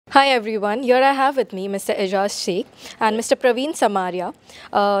Hi everyone, here I have with me Mr. Azaz Sheikh and Mr. Praveen Samaria.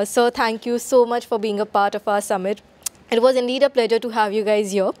 So thank you so much for being a part of our summit. It was indeed a pleasure to have you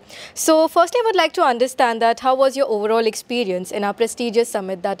guys here. So first I would like to understand that how was your overall experience in our prestigious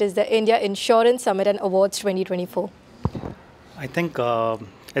summit, that is the India Insurance Summit and Awards 2024? I think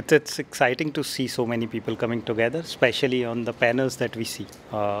it's exciting to see so many people coming together, especially on the panels that we see.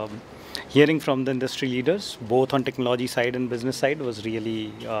 Hearing from the industry leaders, both on technology side and business side, was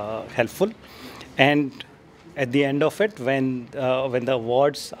really helpful. And at the end of it, when the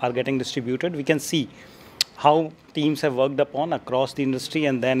awards are getting distributed, we can see how teams have worked upon across the industry,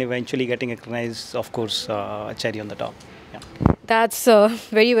 and then eventually getting recognized, of course, a cherry on the top. Yeah. That's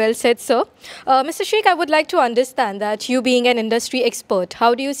very well said, sir. Mr. Sheikh, I would like to understand that you being an industry expert,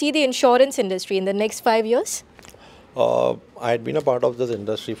 how do you see the insurance industry in the next 5 years? I had been a part of this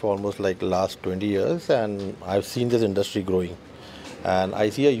industry for almost like last 20 years, and I've seen this industry growing. And I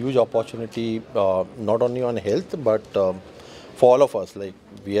see a huge opportunity, not only on health, but for all of us. Like,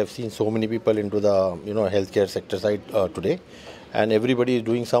 we have seen so many people into the healthcare sector side today, and everybody is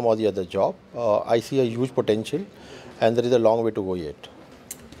doing some or the other job. I see a huge potential, and there is a long way to go yet.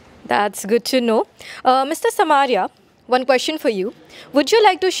 That's good to know. Mr. Samaria, one question for you. Would you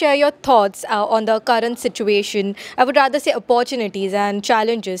like to share your thoughts on the current situation, I would rather say opportunities and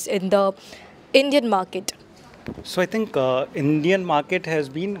challenges in the Indian market? So I think Indian market has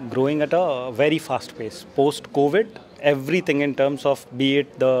been growing at a very fast pace. Post-COVID, everything in terms of be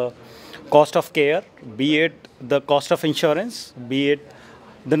it the cost of care, be it the cost of insurance, be it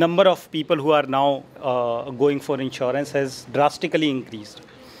the number of people who are now going for insurance has drastically increased.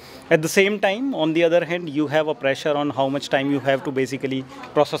 At the same time, on the other hand, you have a pressure on how much time you have to basically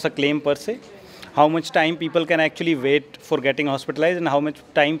process a claim per se, how much time people can actually wait for getting hospitalized, and how much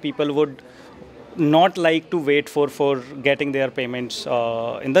time people would not like to wait for getting their payments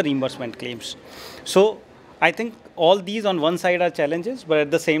in the reimbursement claims. So I think all these on one side are challenges, but at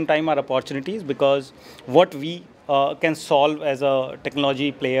the same time are opportunities, because what we can solve as a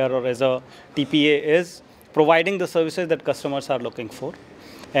technology player or as a TPA is providing the services that customers are looking for.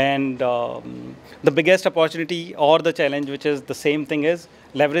 And the biggest opportunity or the challenge, which is the same thing, is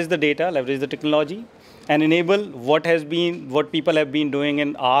leverage the data, leverage the technology, and enable what people have been doing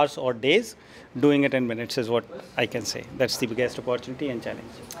in hours or days, doing it in minutes is what I can say. That's the biggest opportunity and challenge.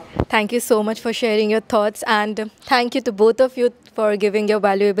 Thank you so much for sharing your thoughts, and thank you to both of you for giving your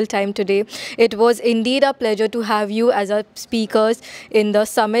valuable time today. It was indeed a pleasure to have you as our speakers in the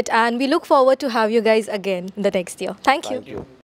summit, and we look forward to have you guys again in the next year. Thank you.